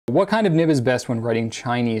What kind of nib is best when writing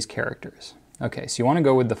Chinese characters? Okay, so you want to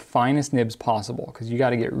go with the finest nibs possible because you got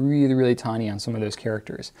to get really, really tiny on some of those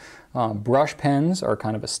characters. Brush pens are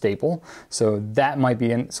kind of a staple, so that might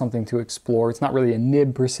be something to explore. It's not really a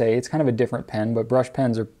nib per se, it's kind of a different pen, but brush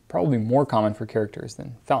pens are probably more common for characters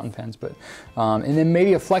than fountain pens. But and then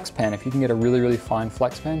maybe a flex pen. If you can get a really, really fine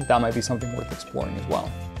flex pen, that might be something worth exploring as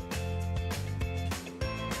well.